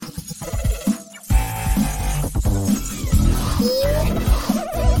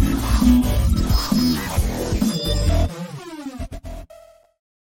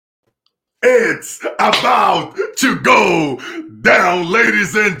about to go down,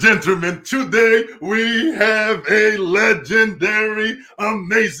 ladies and gentlemen. Today we have a legendary,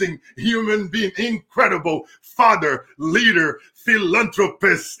 amazing human being, incredible father, leader,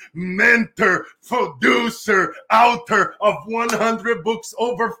 philanthropist, mentor, producer, author of 100 books,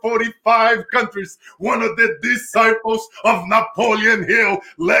 over 45 countries, one of the disciples of Napoleon Hill,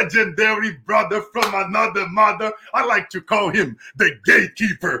 legendary brother from another mother. I like to call him the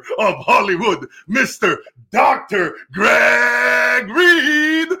gatekeeper of Hollywood, Mr. Dr. Greg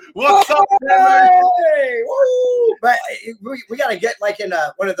Reed. What's up, man? Hey, woo! But we got to get like in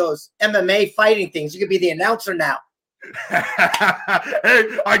one of those MMA fighting things. You could be the announcer now.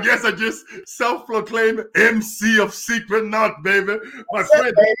 Hey, I guess I just self-proclaimed MC of Secret Knot, baby. My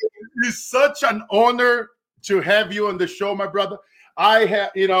friend, it's such an honor to have you on the show, my brother.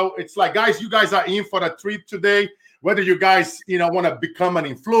 It's like, guys, you guys are in for the treat today. Whether you guys, want to become an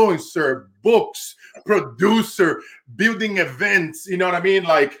influencer, books, producer, building events, you know what I mean?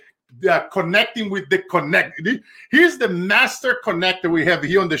 Like connecting with the connect. Here's the master connector we have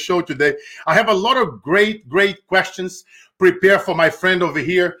here on the show today. I have a lot of great questions prepared for my friend over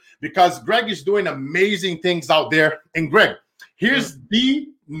here because Greg is doing amazing things out there. And Greg, here's the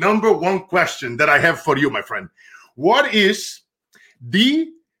number one question that I have for you, my friend. What is the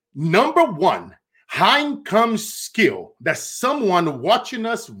number one high-income skill that someone watching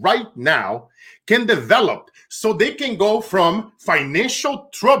us right now can develop so they can go from financial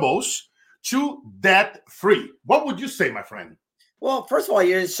troubles to debt-free? What would you say, my friend? Well, first of all,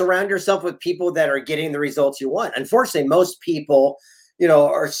 you surround yourself with people that are getting the results you want. Unfortunately, most people,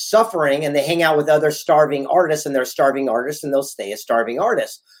 are suffering and they hang out with other starving artists and they're starving artists and they'll stay a starving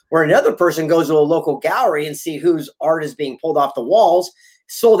artist. Where another person goes to a local gallery and see whose art is being pulled off the walls,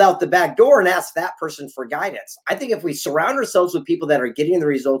 sold out the back door, and ask that person for guidance. I think if we surround ourselves with people that are getting the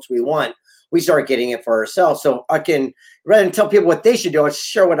results we want, we start getting it for ourselves. So I can, rather than tell people what they should do, I'll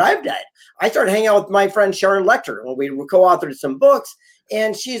share what I've done. I started hanging out with my friend Sharon Lechter when we co-authored some books,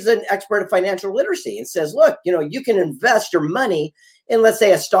 and she's an expert at financial literacy and says, look, you can invest your money in, let's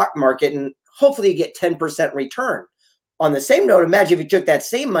say, a stock market, and hopefully you get 10% return. On the same note, imagine if you took that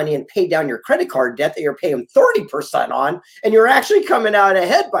same money and paid down your credit card debt that you're paying 30% on, and you're actually coming out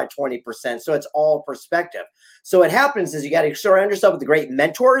ahead by 20%. So it's all perspective. So what happens is you got to surround yourself with the great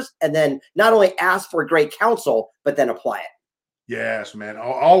mentors and then not only ask for great counsel, but then apply it. Yes, man.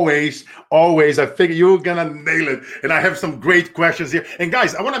 Always. I figure you're going to nail it. And I have some great questions here. And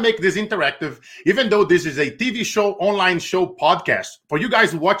guys, I want to make this interactive, even though this is a TV show, online show, podcast. For you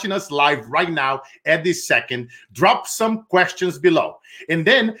guys watching us live right now at this second, drop some questions below. And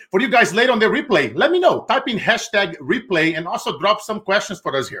then for you guys later on the replay, let me know. Type in hashtag replay and also drop some questions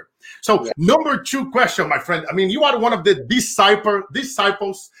for us here. So Number 2 question, my friend. I mean, you are one of the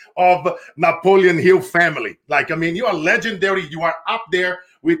disciples of Napoleon Hill family. You are legendary. You are up there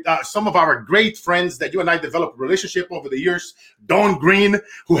with some of our great friends that you and I developed a relationship over the years. Don Green,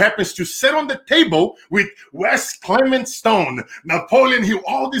 who happens to sit on the table with Wes Clement Stone, Napoleon Hill,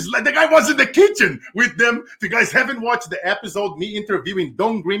 all these. The guy was in the kitchen with them. If you guys haven't watched the episode, me interviewing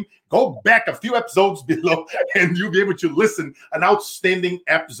Don Green, go back a few episodes below and you'll be able to listen. An outstanding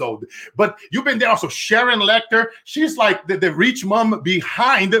episode. But you've been there also. Sharon Lechter, she's like the rich mom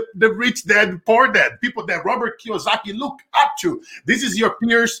behind the rich dad, poor dad, people that Robert Kiyosaki look up to. This is your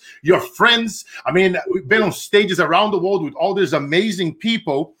peers, your friends. I mean, we've been on stages around the world with all these amazing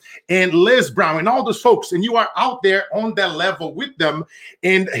people and Liz Brown and all those folks. And you are out there on that level with them.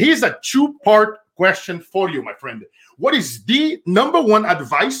 And here's a 2-part question for you, my friend. What is the number one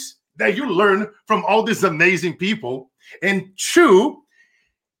advice that you learn from all these amazing people? And 2,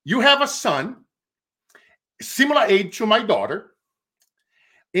 you have a son, similar age to my daughter.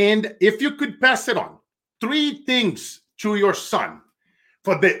 And if you could pass it on, 3 things to your son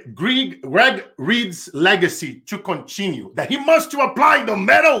for the Greg Reed's legacy to continue, that he must to apply no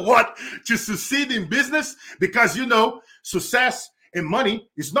matter what to succeed in business, because success and money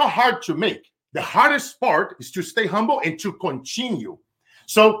is not hard to make. The hardest part is to stay humble and to continue.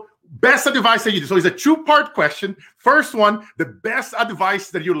 So best advice that you do. So it's a 2-part question. First one, the best advice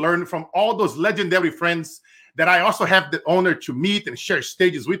that you learned from all those legendary friends that I also have the honor to meet and share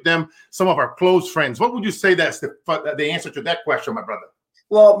stages with them, some of our close friends. What would you say that's the answer to that question, my brother?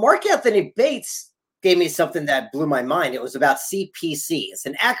 Well, Mark Anthony Bates gave me something that blew my mind. It was about CPC. It's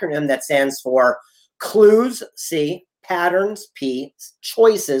an acronym that stands for clues, C, patterns, P,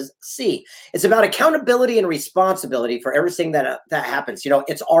 choices, C. It's about accountability and responsibility for everything that happens.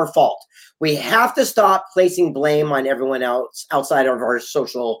 It's our fault. We have to stop placing blame on everyone else outside of our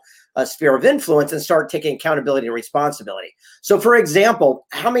social sphere of influence and start taking accountability and responsibility. So, for example,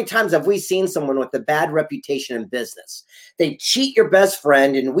 how many times have we seen someone with a bad reputation in business? They cheat your best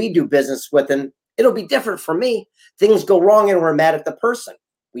friend and we do business with them. It'll be different for me. Things go wrong and we're mad at the person.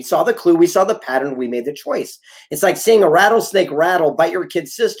 We saw the clue, we saw the pattern, we made the choice. It's like seeing a rattlesnake rattle, bite your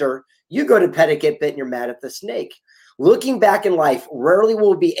kid's sister. You go to pet it, get bit, and you're mad at the snake. Looking back in life, rarely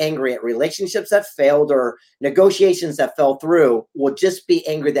will we be angry at relationships that failed or negotiations that fell through. We'll just be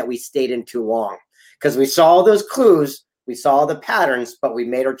angry that we stayed in too long because we saw all those clues, we saw the patterns, but we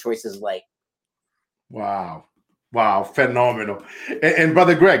made our choices late. Wow. Wow. Phenomenal. And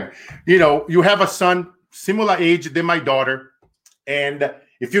Brother Greg, you have a son similar age than my daughter. And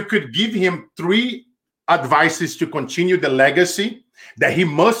if you could give him 3 advices to continue the legacy that he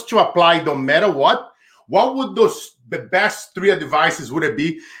must to apply no matter what would the best 3 advices would it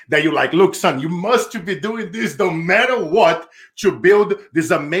be that you like, look, son, you must to be doing this no matter what to build this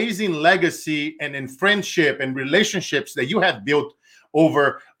amazing legacy and in friendship and relationships that you have built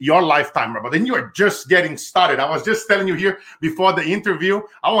over your lifetime, but then you are just getting started. I was just telling you here before the interview,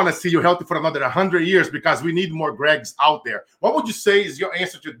 I want to see you healthy for another 100 years because we need more Gregs out there. What would you say is your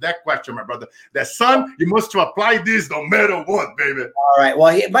answer to that question, my brother? That son, you must to apply this no matter what, baby. All right.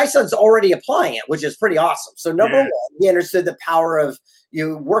 Well, my son's already applying it, which is pretty awesome. So number one, he understood the power of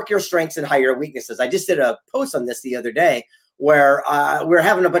you work your strengths and hide your weaknesses. I just did a post on this the other day where we were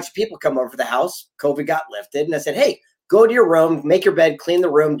having a bunch of people come over to the house. COVID got lifted. And I said, hey, go to your room, make your bed, clean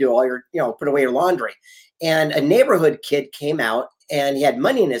the room, do all your, put away your laundry. And a neighborhood kid came out and he had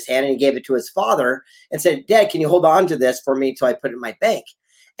money in his hand and he gave it to his father and said, Dad, can you hold on to this for me till I put it in my bank?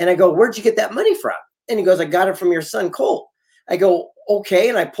 And I go, where'd you get that money from? And he goes, I got it from your son, Colt. I go, okay.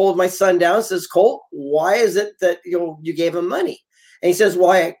 And I pulled my son down and says, Colt, why is it that you gave him money? And he says,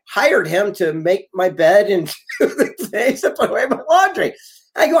 well, I hired him to make my bed and do the things and put away my laundry.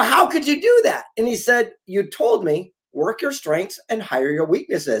 I go, how could you do that? And he said, you told me, work your strengths and hire your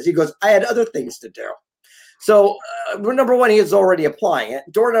weaknesses. He goes, I had other things to do. So number one, he is already applying it.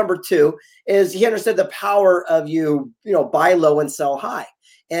 Door number 2 is he understood the power of buy low and sell high.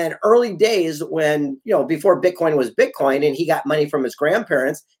 And early days when, before Bitcoin was Bitcoin and he got money from his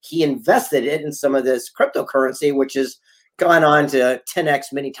grandparents, he invested it in some of this cryptocurrency, which has gone on to 10x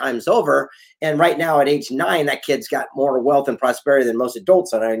many times over. And right now at age 9, that kid's got more wealth and prosperity than most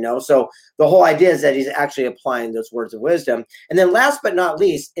adults that I know. So the whole idea is that he's actually applying those words of wisdom. And then last but not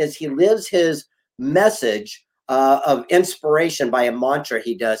least is he lives his message of inspiration by a mantra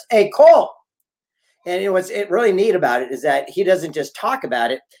he does. Hey, Cole. And what's really neat about it is that he doesn't just talk about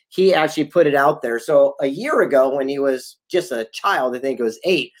it. He actually put it out there. So a year ago when he was just a child, I think it was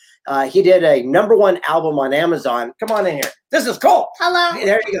 8, he did a #1 album on Amazon. Come on in here. This is Cole. Hello.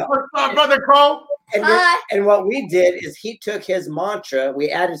 There you go. What's up, Brother Cole? And what we did is he took his mantra, we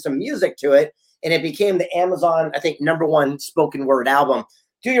added some music to it, and it became the Amazon, I think, #1 spoken word album.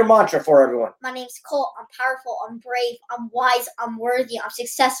 Do your mantra for everyone. My name's Colt. I'm powerful. I'm brave. I'm wise. I'm worthy. I'm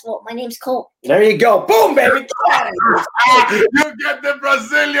successful. My name's Colt. There you go. Boom, baby. You get the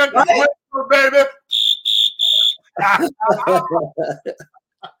Brazilian whistle, baby.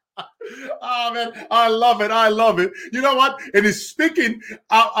 Oh man, I love it. I love it. You know what? And it's speaking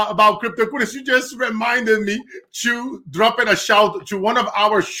about cryptocurrency. You just reminded me to drop in a shout to one of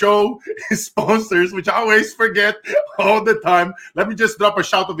our show sponsors, which I always forget all the time. Let me just drop a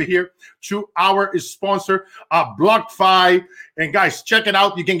shout over here to our sponsor, BlockFi. And guys, check it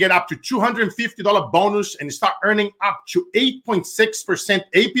out. You can get up to $250 bonus and start earning up to 8.6%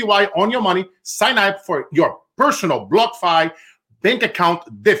 APY on your money. Sign up for your personal BlockFi bank account.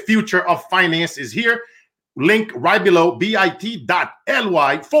 The future of finance is here. Link right below, bit.ly/Carlos.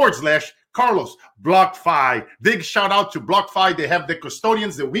 BlockFi. Big shout out to BlockFi. They have the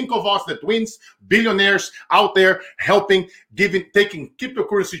custodians, the Winklevoss, the twins, billionaires out there helping, taking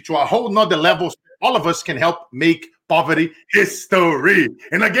cryptocurrency to a whole nother level. All of us can help make poverty history.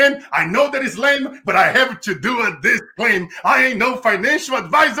 And again, I know that it's lame, but I have to do a disclaimer. I ain't no financial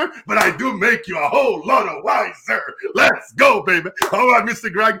advisor, but I do make you a whole lot of wiser. Let's go, baby. All right, Mr.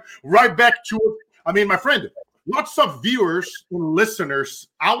 Greg, right back to it. I mean, my friend, lots of viewers and listeners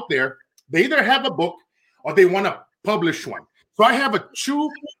out there, they either have a book or they want to publish one. So I have a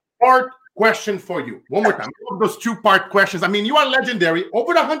 2-part question for you. One more time. I love those 2-part questions. I mean, you are legendary.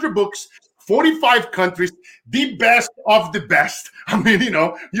 Over 100 books, 45 countries, the best of the best. I mean,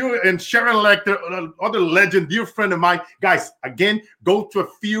 you and Sharon Lecter, other legend, dear friend of mine. Guys, again, go to a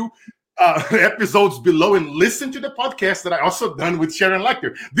few episodes below and listen to the podcast that I also done with Sharon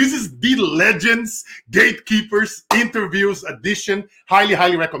Lechter. This is the Legends Gatekeepers Interviews edition. Highly,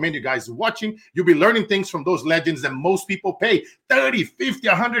 highly recommend you guys watching. You'll be learning things from those legends that most people pay 30, 50,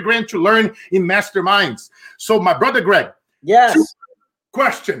 100 grand to learn in masterminds. So my brother Greg. Yes.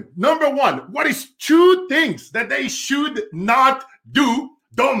 Question number one, what is 2 things that they should not do,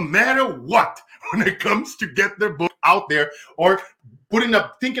 don't matter what, when it comes to get their book out there or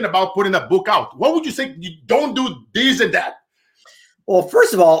thinking about putting a book out? What would you say? You don't do this and that. Well,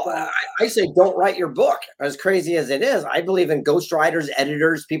 first of all, I say don't write your book. As crazy as it is, I believe in ghostwriters,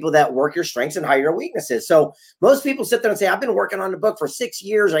 editors, people that work your strengths and hide your weaknesses. So most people sit there and say, I've been working on the book for 6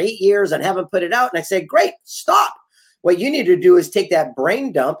 years or 8 years and haven't put it out. And I say, great, stop. What you need to do is take that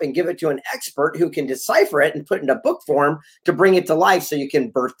brain dump and give it to an expert who can decipher it and put it in a book form to bring it to life so you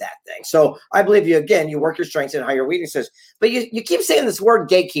can birth that thing. So I believe you, again, you work your strengths and hide your weaknesses. But you keep saying this word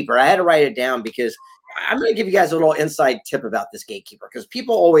gatekeeper. I had to write it down because I'm going to give you guys a little inside tip about this gatekeeper, because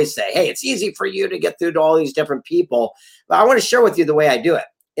people always say, hey, it's easy for you to get through to all these different people. But I want to share with you the way I do it.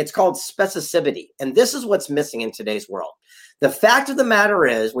 It's called specificity. And this is what's missing in today's world. The fact of the matter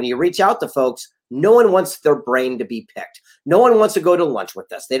is, when you reach out to folks, no one wants their brain to be picked. No one wants to go to lunch with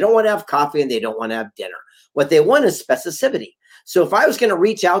us. They don't want to have coffee and they don't want to have dinner. What they want is specificity. So if I was going to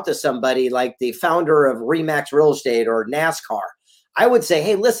reach out to somebody like the founder of Remax Real Estate or NASCAR, I would say,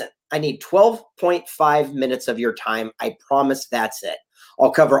 hey, listen, I need 12.5 minutes of your time. I promise that's it.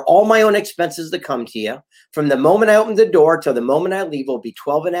 I'll cover all my own expenses that come to you. From the moment I open the door till the moment I leave will be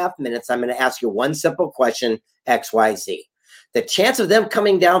 12.5 minutes. I'm going to ask you one simple question, X, Y, Z. The chance of them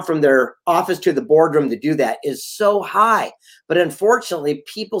coming down from their office to the boardroom to do that is so high. But unfortunately,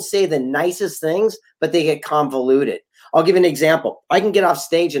 people say the nicest things, but they get convoluted. I'll give you an example. I can get off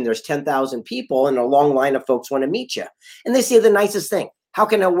stage and there's 10,000 people and a long line of folks want to meet you. And they say the nicest thing. How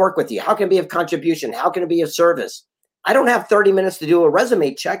can I work with you? How can I be of contribution? How can I be of service? I don't have 30 minutes to do a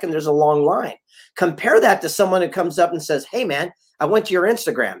resume check and there's a long line. Compare that to someone who comes up and says, hey, man, I went to your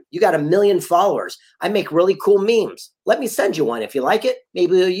Instagram. You got 1 million followers. I make really cool memes. Let me send you one. If you like it,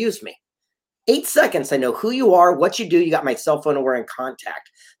 maybe you'll use me. 8 seconds. I know who you are, what you do. You got my cell phone and we're in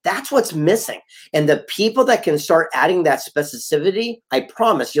contact. That's what's missing. And the people that can start adding that specificity, I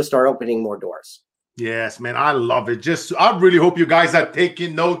promise you'll start opening more doors. Yes, man, I love it. I really hope you guys are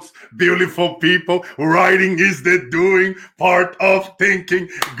taking notes. Beautiful people. Writing is the doing part of thinking.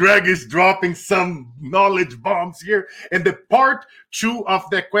 Greg is dropping some knowledge bombs here. And the part 2 of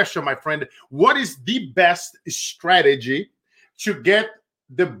that question, my friend, what is the best strategy to get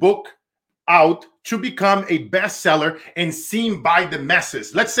the book out to become a bestseller and seen by the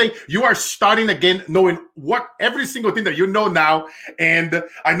masses? Let's say you are starting again, knowing every single thing that you know now. And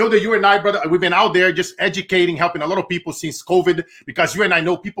I know that you and I, brother, we've been out there just educating, helping a lot of people since COVID, because you and I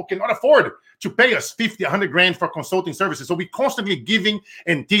know people cannot afford to pay us 50, 100 grand for consulting services. So we're constantly giving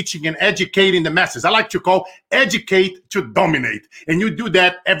and teaching and educating the masses. I like to call educate to dominate. And you do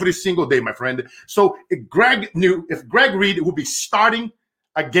that every single day, my friend. So if Greg Reid will be starting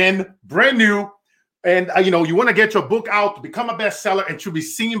again, brand new, and you want to get your book out, become a bestseller, and to be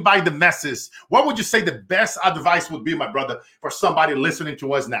seen by the masses, what would you say the best advice would be, my brother, for somebody listening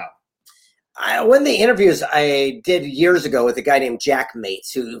to us now? One of the interviews I did years ago with a guy named Jack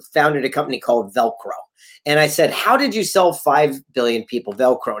Mates, who founded a company called Velcro. And I said, how did you sell 5 billion people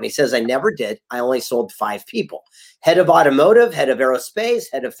Velcro? And he says, I never did. I only sold 5 people. Head of automotive, head of aerospace,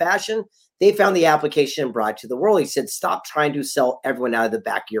 head of fashion. They found the application and brought it to the world. He said, stop trying to sell everyone out of the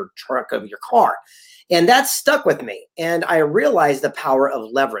back of your trunk of your car. And that stuck with me. And I realized the power of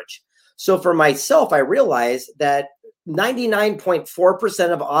leverage. So for myself, I realized that 99.4%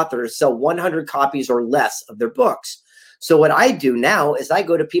 of authors sell 100 copies or less of their books. So what I do now is I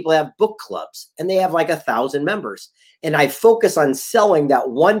go to people who have book clubs and they have like 1,000 members. And I focus on selling that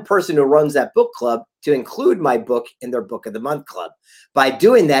one person who runs that book club to include my book in their book of the month club. By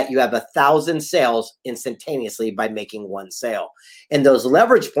doing that, you have 1,000 sales instantaneously by making one sale. And those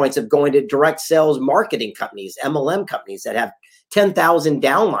leverage points of going to direct sales marketing companies, MLM companies that have 10,000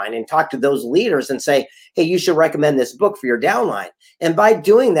 downline, and talk to those leaders and say, hey, you should recommend this book for your downline. And by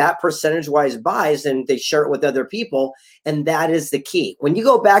doing that, percentage-wise buys, and they share it with other people. And that is the key. When you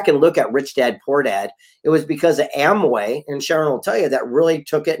go back and look at Rich Dad, Poor Dad, it was because of Amway, and Sharon will tell you, that really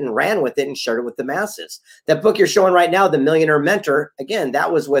took it and ran with it and shared it with the masses. That book you're showing right now, The Millionaire Mentor, again,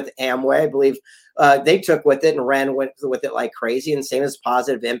 that was with Amway, I believe. They took with it and ran with it like crazy, and same as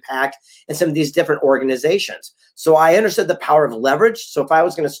Positive Impact and some of these different organizations. So I understood the power of leverage. So if I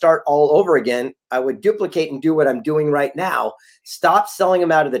was going to start all over again, I would duplicate and do what I'm doing right now. Stop selling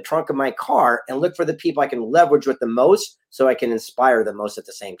them out of the trunk of my car and look for the people I can leverage with the most so I can inspire the most at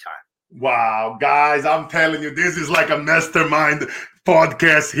the same time. Wow, guys, I'm telling you, this is like a mastermind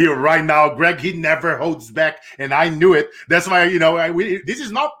podcast here right now. Greg, he never holds back, and I knew it. That's why, we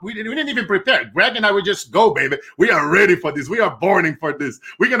didn't even prepare. Greg and I would just go, baby. We are ready for this. We are burning for this.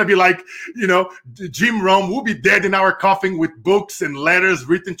 We're going to be like, Jim Rome. We'll be dead in our coffin with books and letters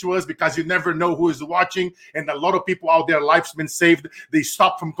written to us because you never know who is watching. And a lot of people out there, life's been saved. They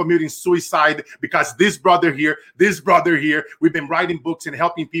stopped from committing suicide because this brother here, we've been writing books and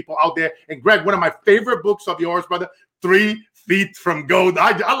helping people out there. And Greg, one of my favorite books of yours, brother, 3 Feet from Gold.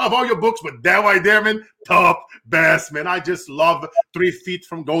 I love all your books, but that right there, man, top best, man. I just love 3 Feet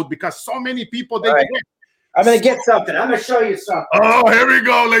from Gold because so many people, right. I'm going to get something. I'm going to show you something. Oh, here we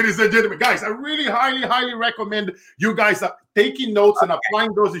go, ladies and gentlemen. Guys, I really highly recommend you guys taking notes and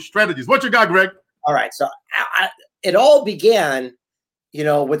applying those strategies. What you got, Greg? All right. So it all began,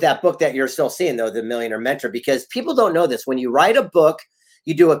 with that book that you're still seeing, though, The Millionaire Mentor, because people don't know this. When you write a book,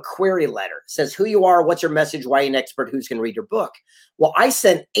 you do a query letter. It says who you are, what's your message, why you're an expert, who's going to read your book. Well, I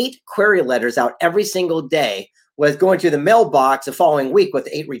sent 8 query letters out every single day with going to the mailbox the following week with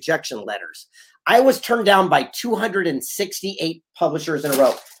 8 rejection letters. I was turned down by 268 publishers in a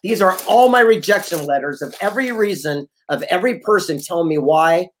row. These are all my rejection letters of every reason of every person telling me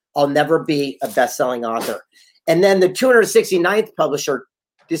why I'll never be a best-selling author. And then the 269th publisher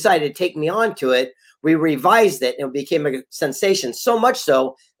decided to take me on to it. We revised it and it became a sensation, so much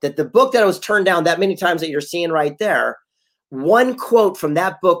so that the book that was turned down that many times that you're seeing right there, one quote from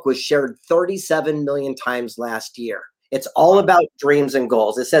that book was shared 37 million times last year. It's all about dreams and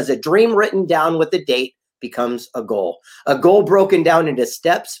goals. It says a dream written down with a date becomes a goal broken down into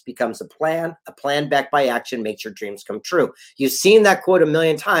steps becomes a plan backed by action makes your dreams come true. You've seen that quote a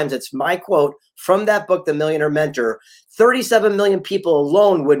million times. It's my quote from that book, The Millionaire Mentor. 37 million people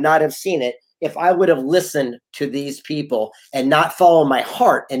alone would not have seen it if I would have listened to these people and not follow my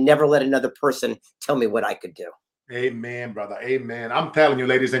heart and never let another person tell me what I could do. Amen, brother. Amen. I'm telling you,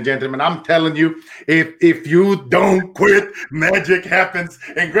 ladies and gentlemen, I'm telling you, if you don't quit, magic happens.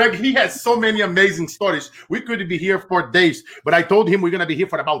 And Greg, he has so many amazing stories. We could be here for days, but I told him we're going to be here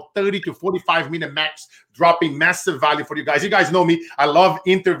for about 30 to 45 minutes max, dropping massive value for you guys. You guys know me. I love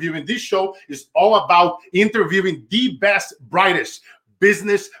interviewing. This show is all about interviewing the best, brightest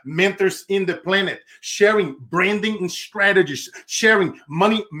business mentors in the planet, sharing branding and strategies, sharing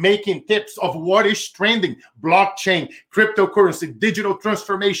money-making tips of what is trending, blockchain, cryptocurrency, digital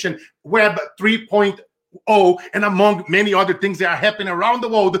transformation, Web 3.0, and among many other things that are happening around the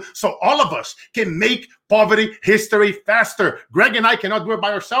world, so all of us can make poverty history faster. Greg and I cannot do it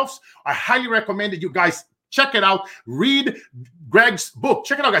by ourselves. I highly recommend that you guys check it out. Read Greg's book.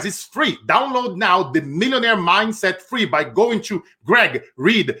 Check it out, guys. It's free. Download now The Millionaire Mindset free by going to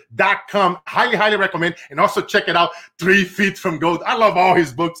gregreed.com. Highly recommend. And also check it out, 3 Feet from Gold. I love all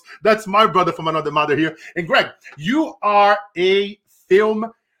his books. That's my brother from another mother here. And Greg, you are a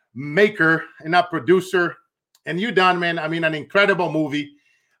filmmaker and a producer. And you done, man, an incredible movie.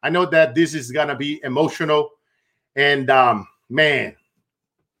 I know that this is going to be emotional. And, man,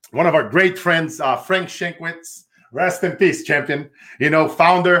 one of our great friends, Frank Shankwitz, rest in peace, champion,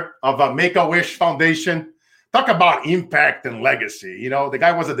 founder of Make-A-Wish Foundation. Talk about impact and legacy. The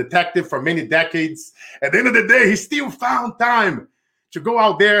guy was a detective for many decades. At the end of the day, he still found time to go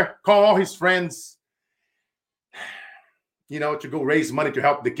out there, call all his friends, to go raise money to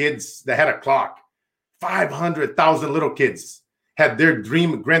help the kids that had a clock. 500,000 little kids had their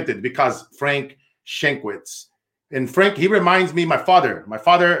dream granted because Frank Shankwitz. And Frank, he reminds me, my father,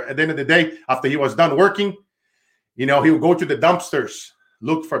 at the end of the day, after he was done working, he would go to the dumpsters,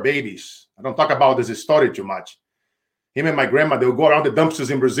 look for babies. I don't talk about this story too much. Him and my grandma, they would go around the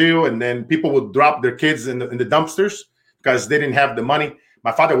dumpsters in Brazil, and then people would drop their kids in the dumpsters because they didn't have the money.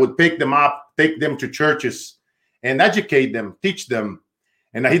 My father would pick them up, take them to churches, and educate them, teach them.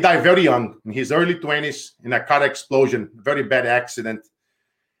 And he died very young, in his early 20s, in a car explosion, very bad accident.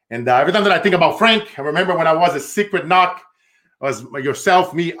 And every time that I think about Frank, I remember when I was a Secret Knock, it was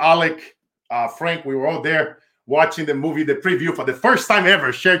yourself, me, Alec, Frank, we were all there watching the movie, the preview for the first time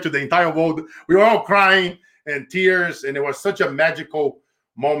ever, shared to the entire world. We were all crying and tears, and it was such a magical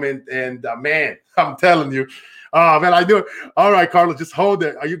moment. And man, I'm telling you, man, I do it. All right, Carlos, just hold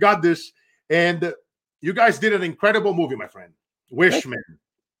it. You got this. And you guys did an incredible movie, my friend. Wishman.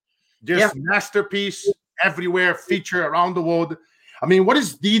 Just masterpiece everywhere, feature around the world. What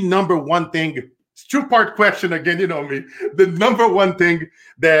is the number one thing? It's a two-part question again, you know me. The number one thing,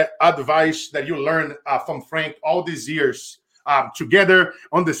 that advice that you learned from Frank all these years together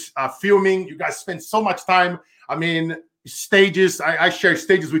on this filming. You guys spent so much time. stages. I share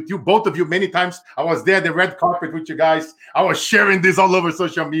stages with you, both of you, many times. I was there, the red carpet with you guys. I was sharing this all over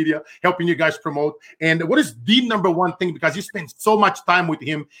social media, helping you guys promote. And what is the number one thing? Because you spent so much time with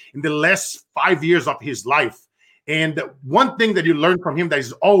him in the last 5 years of his life. And one thing that you learned from him that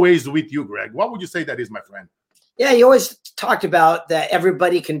is always with you, Greg, what would you say that is, my friend? Yeah, he always talked about that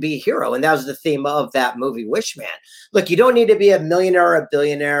everybody can be a hero. And that was the theme of that movie, Wishman. Look, you don't need to be a millionaire, a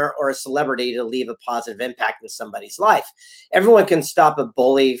billionaire, or a celebrity to leave a positive impact in somebody's life. Everyone can stop a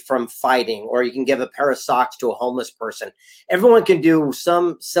bully from fighting, or you can give a pair of socks to a homeless person. Everyone can do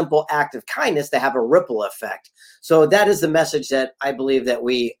some simple act of kindness to have a ripple effect. So that is the message that I believe that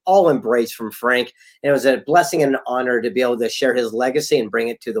we all embrace from Frank. And it was a blessing and an honor to be able to share his legacy and bring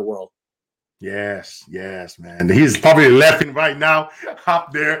it to the world. Yes, man. He's probably laughing right now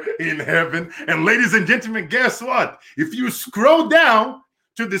up there in heaven. And ladies and gentlemen, guess what? If you scroll down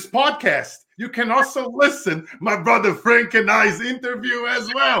to this podcast, you can also listen my brother Frank and I's interview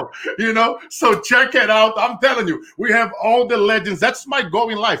as well. So check it out. I'm telling you, we have all the legends. That's my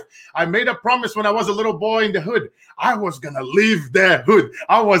goal in life. I made a promise when I was a little boy in the hood. I was going to leave that hood.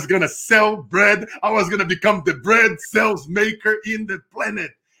 I was going to sell bread. I was going to become the bread sales maker in the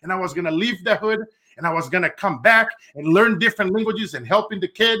planet. And I was going to leave the hood, and I was going to come back and learn different languages and helping the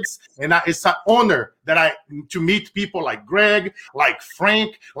kids. And it's an honor to meet people like Greg, like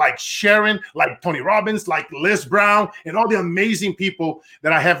Frank, like Sharon, like Tony Robbins, like Les Brown, and all the amazing people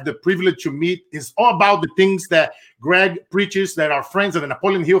that I have the privilege to meet. It's all about the things that Greg preaches, that are friends of the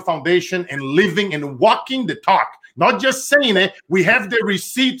Napoleon Hill Foundation, and living and walking the talk. Not just saying it, we have the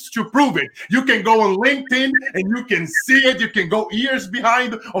receipts to prove it. You can go on LinkedIn and you can see it. You can go years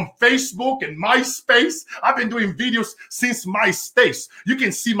behind on Facebook and MySpace. I've been doing videos since MySpace. You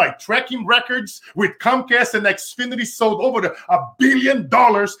can see my tracking records with Comcast and Xfinity sold over $1 billion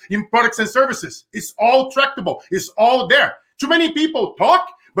in products and services. It's all trackable. It's all there. Too many people talk.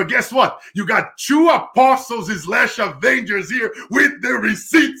 But guess what? You got two apostles / Avengers here with the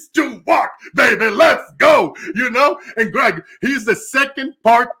receipts to walk, baby. Let's go, And Greg, here's the second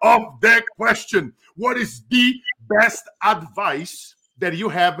part of that question. What is the best advice that you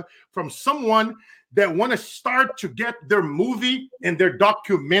have from someone that want to start to get their movie and their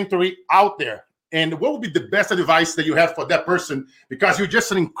documentary out there? And what would be the best advice that you have for that person? Because you're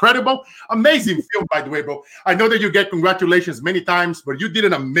just an incredible, amazing film, by the way, bro. I know that you get congratulations many times, but you did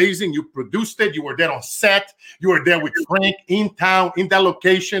an amazing. You produced it. You were there on set. You were there with Frank in town, in that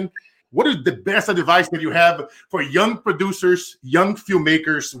location. What is the best advice that you have for young producers, young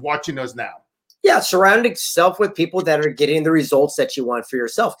filmmakers watching us now? Yeah, surround yourself with people that are getting the results that you want for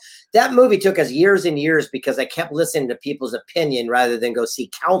yourself. That movie took us years and years because I kept listening to people's opinion rather than go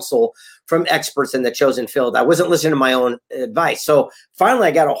seek counsel from experts in the chosen field. I wasn't listening to my own advice. So finally,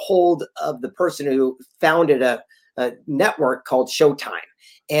 I got a hold of the person who founded a network called Showtime.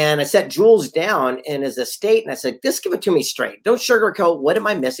 And I set Jules down in his estate, and I said, just give it to me straight. Don't sugarcoat. What am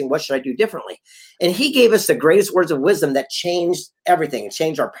I missing? What should I do differently? And he gave us the greatest words of wisdom that changed everything and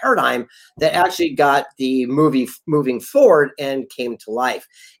changed our paradigm, that actually got the movie moving forward and came to life.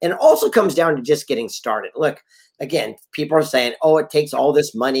 And it also comes down to just getting started. Look, again, people are saying, oh, it takes all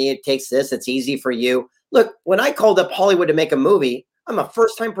this money. It takes this. It's easy for you. Look, when I called up Hollywood to make a movie, I'm a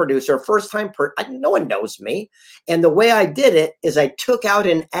first-time producer, no one knows me. And the way I did it is I took out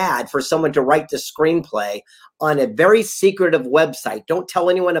an ad for someone to write the screenplay on a very secretive website. Don't tell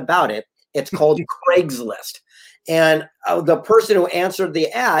anyone about it. It's called Craigslist. And the person who answered the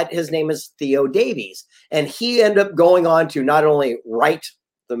ad, his name is Theo Davies. And he ended up going on to not only write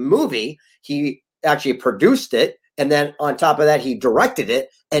the movie, he actually produced it. And then on top of that, he directed it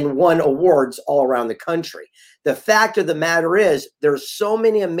and won awards all around the country. The fact of the matter is, there's so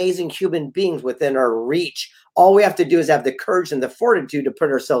many amazing human beings within our reach. All we have to do is have the courage and the fortitude to put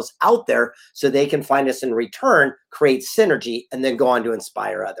ourselves out there so they can find us in return, create synergy, and then go on to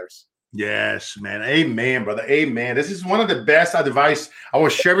inspire others. Yes, man. Amen, brother. Amen. This is one of the best advice. I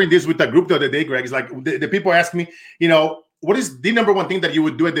was sharing this with a group the other day, Greg. It's like the people ask me, what is the number one thing that you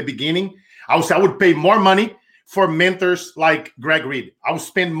would do at the beginning? I would say I would pay more money for mentors like Greg Reed. I will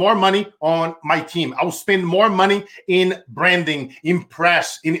spend more money on my team. I will spend more money in branding, in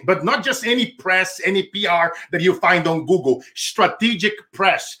press, but not just any press, any PR that you find on Google. Strategic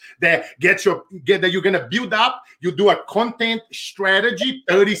press that that you're going to build up. You do a content strategy,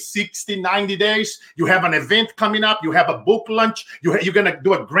 30, 60, 90 days. You have an event coming up. You have a book launch. You're going to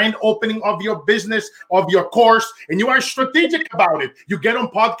do a grand opening of your business, of your course, and you are strategic about it. You get on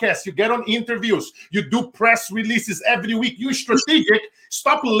podcasts. You get on interviews. You do press releases. releases every week. You're strategic.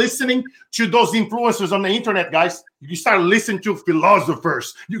 Stop listening to those influencers on the internet, guys. You start listening to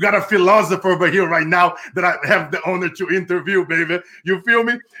philosophers. You got a philosopher over here right now that I have the honor to interview, baby. You feel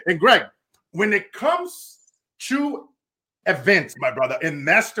me? And Greg, when it comes to events, my brother, and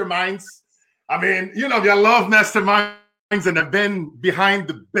masterminds, I mean, you know, I love masterminds, and I've been behind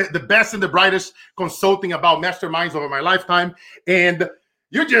the best and the brightest consulting about masterminds over my lifetime. And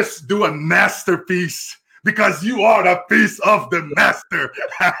you just do a masterpiece because you are a piece of the master.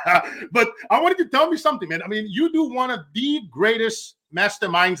 But I wanted to tell me something, man. I mean, you do one of the greatest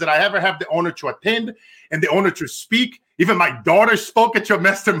masterminds that I ever have the honor to attend and the honor to speak. Even my daughter spoke at your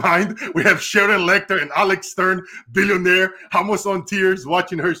mastermind. We have Sharon Lecter and Alex Stern, billionaire, almost on tears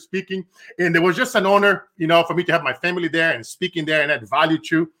watching her speaking. And it was just an honor, you know, for me to have my family there and speaking there and add value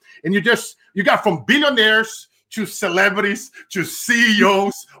to. And you got from billionaires to celebrities to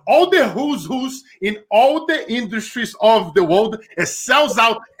CEOs, all the who's in all the industries of the world. It sells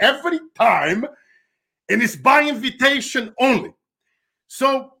out every time, and it's by invitation only.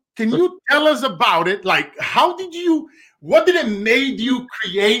 So can you tell us about it? Like, what did it made you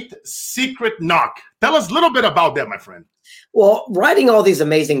create Secret Knock? Tell us a little bit about that, my friend. Well, writing all these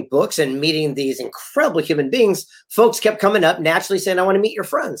amazing books and meeting these incredible human beings, folks kept coming up naturally saying, I want to meet your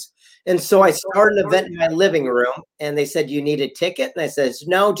friends. And so I started an event in my living room, and they said, you need a ticket? And I said,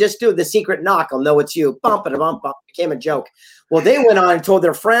 no, just do the Secret Knock. I'll know it's you. Bump it, bump, bump. Became a joke. Well, they went on and told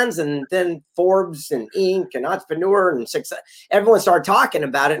their friends, and then Forbes and Inc. and Entrepreneur and Success, everyone started talking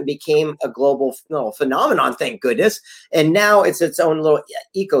about it and became a global phenomenon, thank goodness. And now it's its own little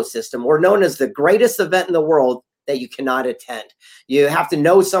ecosystem. We're known as the greatest event in the world that you cannot attend. You have to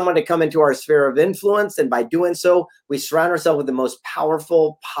know someone to come into our sphere of influence. And by doing so, we surround ourselves with the most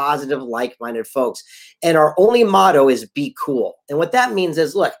powerful, positive, like-minded folks. And our only motto is be cool. And what that means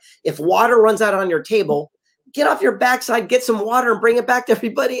is, look, if water runs out on your table, get off your backside, get some water and bring it back to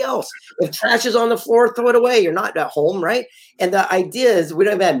everybody else. If trash is on the floor, throw it away. You're not at home, right? And the idea is we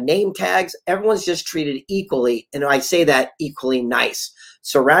don't even have name tags. Everyone's just treated equally. And I say that equally nice.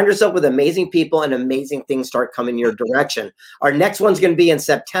 Surround yourself with amazing people and amazing things start coming your direction. Our next one's going to be in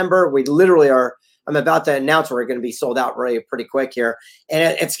September. We literally are, I'm about to announce we're going to be sold out really pretty quick here.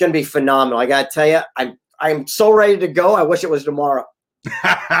 And it's going to be phenomenal. I got to tell you, I'm so ready to go. I wish it was tomorrow.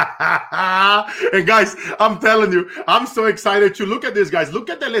 And guys, I'm telling you, I'm so excited to look at this, guys. Look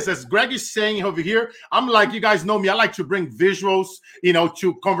at the list. As Greg is saying over here, I'm like, you guys know me, I like to bring visuals, you know,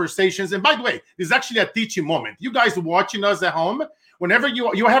 to conversations. And by the way, this is actually a teaching moment. You guys watching us at home, whenever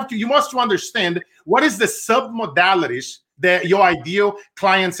you must understand what is the submodalities that your ideal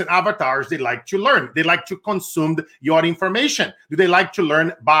clients and avatars, they like to learn. They like to consume your information. Do they like to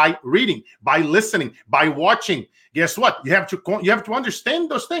learn by reading, by listening, by watching? Guess what? You have to understand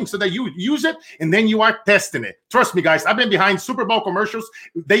those things so that you use it and then you are testing it. Trust me, guys. I've been behind Super Bowl commercials.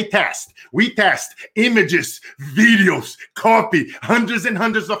 They test. We test images, videos, copy hundreds and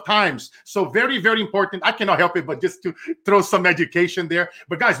hundreds of times. So very, very important. I cannot help it, but just to throw some education there.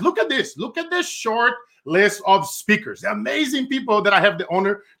 But guys, look at this. Look at this short list of speakers. The amazing people that I have the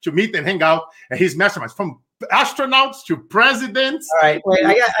honor to meet and hang out at his masterminds, from astronauts to presidents. All right,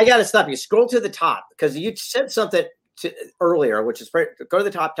 wait, I got to stop you. Scroll to the top because you said something earlier, which is go to the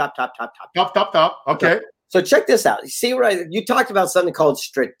top. Okay. So check this out. You see, you talked about something called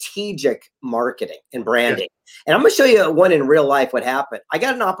strategic marketing and branding. Yeah. And I'm going to show you one in real life what happened. I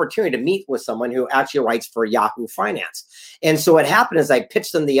got an opportunity to meet with someone who actually writes for Yahoo Finance. And so what happened is I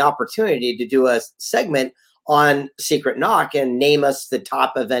pitched them the opportunity to do a segment on Secret Knock and name us the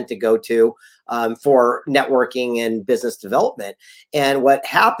top event to go to for networking and business development. And what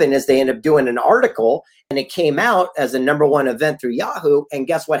happened is they ended up doing an article and it came out as a #1 event through Yahoo. And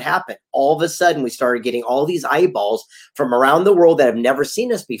guess what happened? All of a sudden, we started getting all these eyeballs from around the world that have never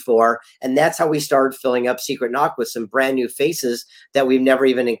seen us before. And that's how we started filling up Secret Knock with some brand new faces that we've never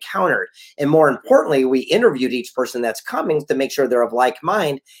even encountered. And more importantly, we interviewed each person that's coming to make sure they're of like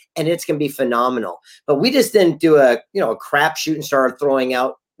mind, and it's going to be phenomenal. But we just didn't do a crapshoot and started throwing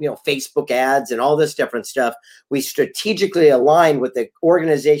out Facebook ads and all this different stuff. We strategically aligned with the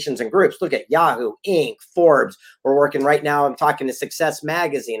organizations and groups. Look at Yahoo, Inc., Forbes. We're working right now. I'm talking to Success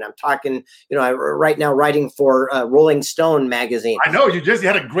Magazine. I'm talking, right now writing for Rolling Stone magazine. I know you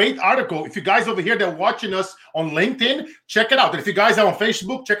had a great article. If you guys over here that are watching us on LinkedIn, check it out. And if you guys are on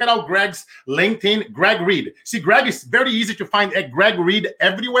Facebook, check it out. Greg's LinkedIn, Greg Reid. See, Greg is very easy to find at Greg Reid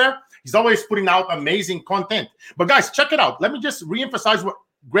everywhere. He's always putting out amazing content. But guys, check it out. Let me just reemphasize what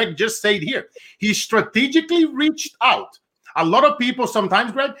Greg just said here. He strategically reached out A lot of people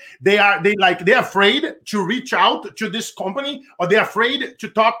sometimes, Greg, they're afraid to reach out to this company, or they're afraid to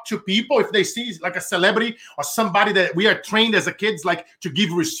talk to people if they see like a celebrity or somebody that we are trained as a kids, like to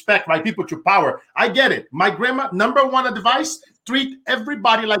give respect, right? People to power. I get it. My grandma, number one advice, treat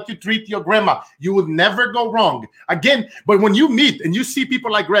everybody like you treat your grandma. You will never go wrong. Again, but when you meet and you see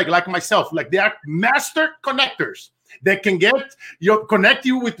people like Greg, like myself, like they are master connectors that can connect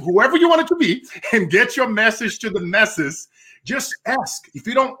you with whoever you want it to be and get your message to the masses. Just ask. If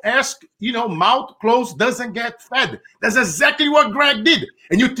you don't ask, mouth closed doesn't get fed. That's exactly what Greg did.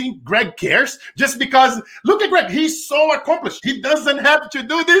 And you think Greg cares just because, look at Greg, he's so accomplished. He doesn't have to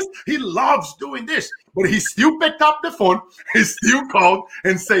do this. He loves doing this. But he still picked up the phone, he still called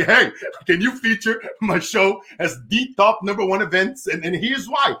and say, hey, can you feature my show as the top #1 events? And here's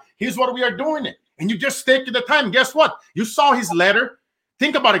why. Here's what we are doing it. And you just take the time. Guess what? You saw his letter.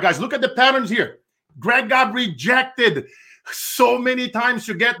 Think about it, guys. Look at the patterns here. Greg got rejected so many times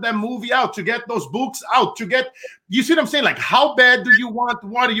to get that movie out, to get those books out, you see what I'm saying? Like, how bad do you want?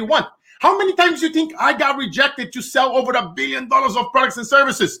 What do you want? How many times do you think I got rejected to sell over $1 billion of products and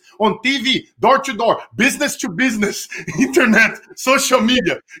services on TV, door to door, business to business, internet, social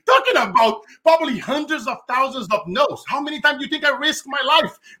media? Talking about probably hundreds of thousands of no's. How many times do you think I risked my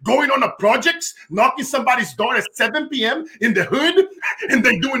life going on a project, knocking somebody's door at 7 p.m. in the hood, and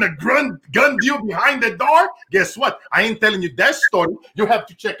then doing a gun deal behind the door? Guess what? I ain't telling you that story. You have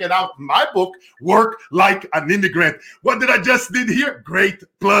to check it out. My book, Work Like an Immigrant. What did I just did here? Great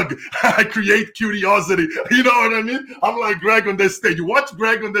plug. I create curiosity. You know what I mean? I'm like Greg on this stage. You watch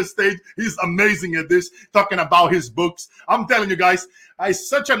Greg on this stage. He's amazing at this, talking about his books. I'm telling you guys, it's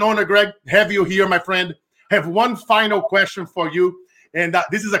such an honor, Greg, have you here, my friend. I have one final question for you. And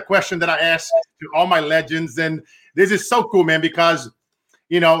this is a question that I ask to all my legends. And this is so cool, man, because,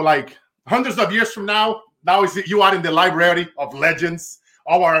 like hundreds of years from now you are in the library of legends,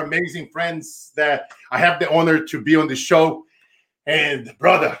 all our amazing friends that I have the honor to be on the show. And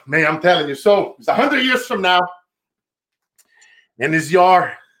brother, man, I'm telling you, so it's 100 years from now, and it's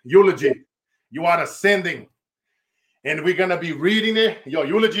your eulogy. You are ascending, and we're going to be reading it, your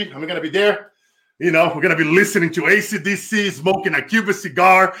eulogy, and we're going to be there. We're going to be listening to AC/DC, smoking a Cuban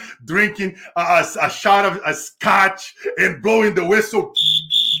cigar, drinking a shot of a scotch, and blowing the whistle,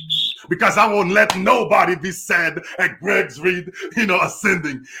 because I won't let nobody be sad at Greg's read,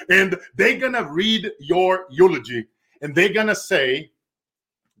 ascending. And they're going to read your eulogy. And they're going to say,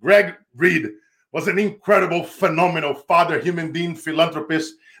 Greg Reid was an incredible, phenomenal father, human being,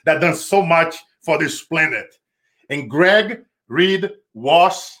 philanthropist that done so much for this planet. And Greg Reid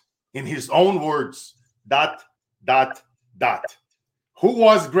was, in his own words, ... Who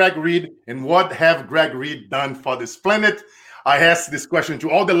was Greg Reid, and what have Greg Reid done for this planet? I asked this question to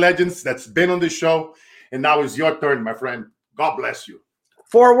all the legends that's been on the show, and now it's your turn, my friend. God bless you.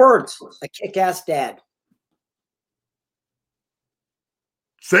 4 words: a kick-ass dad.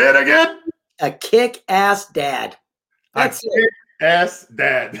 Say it again. A kick-ass dad. That's it. Kick-ass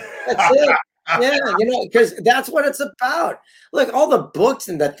dad. That's it. Yeah, because that's what it's about. Look, all the books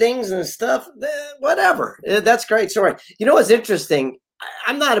and the things and the stuff, whatever. That's great story. What's interesting?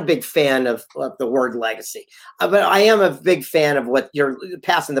 I'm not a big fan of the word legacy, but I am a big fan of what you're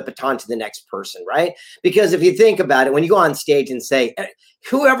passing the baton to the next person, right? Because if you think about it, when you go on stage and say,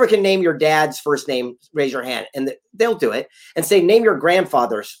 whoever can name your dad's first name, raise your hand, and they'll do it, and say, name your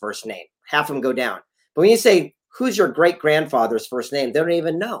grandfather's first name. Half of them go down. But when you say, who's your great-grandfather's first name, they don't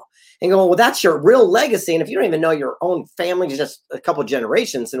even know. And go, well, that's your real legacy. And if you don't even know your own family, just a couple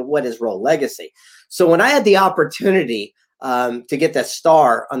generations, then what is real legacy? So when I had the opportunity to get that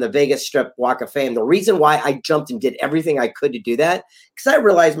star on the Vegas Strip Walk of Fame, the reason why I jumped and did everything I could to do that, because I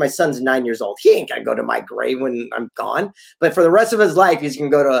realized my son's 9 years old. He ain't going to go to my grave when I'm gone. But for the rest of his life, he's going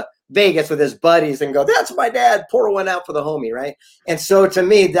to go to Vegas with his buddies and go, that's my dad, pour one out for the homie, right? And so to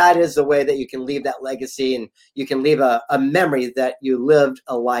me, that is the way that you can leave that legacy, and you can leave a memory that you lived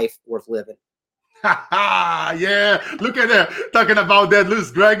a life worth living. Yeah, look at that. Talking about that, Luis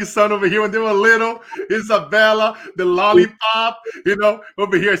Greg's son over here when they were little, Isabella, the lollipop,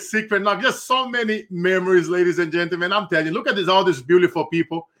 over here, Secret Knock. Just so many memories, ladies and gentlemen. I'm telling you, look at this, all these beautiful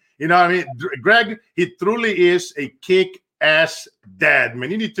people. You know what I mean? Greg, he truly is a kick-ass dad, man.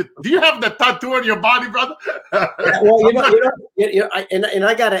 Do you have the tattoo on your body, brother? Well,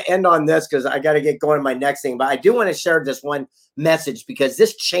 I got to end on this because I got to get going to my next thing. But I do want to share this one message because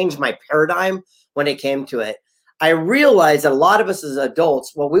this changed my paradigm when it came to it. I realized that a lot of us as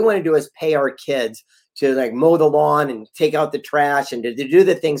adults, what we want to do is pay our kids to like mow the lawn and take out the trash and to do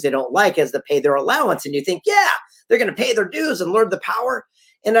the things they don't like as to pay their allowance. And you think, yeah, they're going to pay their dues and learn the power.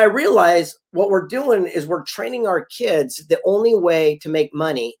 And I realize what we're doing is we're training our kids. The only way to make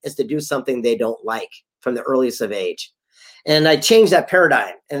money is to do something they don't like from the earliest of age. And I changed that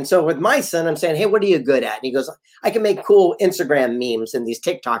paradigm. And so with my son, I'm saying, hey, what are you good at? And he goes, I can make cool Instagram memes and these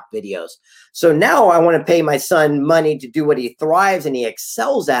TikTok videos. So now I want to pay my son money to do what he thrives and he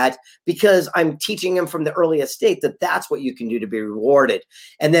excels at, because I'm teaching him from the earliest state that that's what you can do to be rewarded.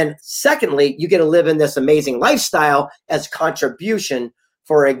 And then secondly, you get to live in this amazing lifestyle as contribution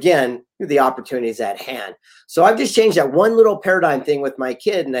for, again, the opportunities at hand. So I've just changed that one little paradigm thing with my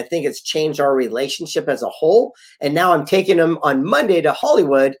kid, and I think it's changed our relationship as a whole. And now I'm taking him on Monday to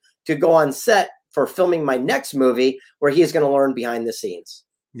Hollywood to go on set for filming my next movie, where he is going to learn behind the scenes.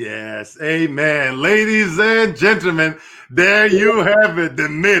 Yes, amen. Ladies and gentlemen, there you have it, the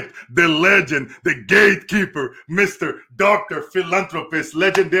myth, the legend, the gatekeeper, Mr. Dr. Philanthropist,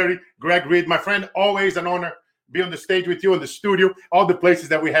 legendary Greg Reid. My friend, always an honor be on the stage with you in the studio, all the places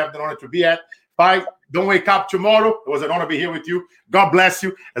that we have the honor to be at. Bye. Don't wake up tomorrow. It was an honor to be here with you. God bless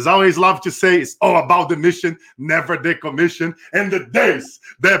you. As I always love to say, it's all about the mission, never the commission. And the days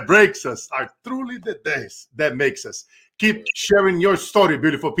that breaks us are truly the days that makes us. Keep sharing your story,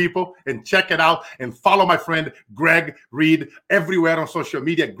 beautiful people, and check it out. And follow my friend Greg Reid everywhere on social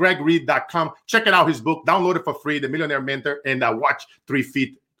media, gregreid.com. Check it out, his book. Download it for free, The Millionaire Mentor, and watch 3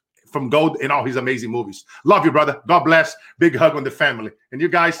 Feet from Gold and all his amazing movies. Love you, brother. God bless. Big hug on the family. And you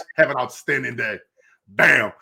guys have an outstanding day. Bam.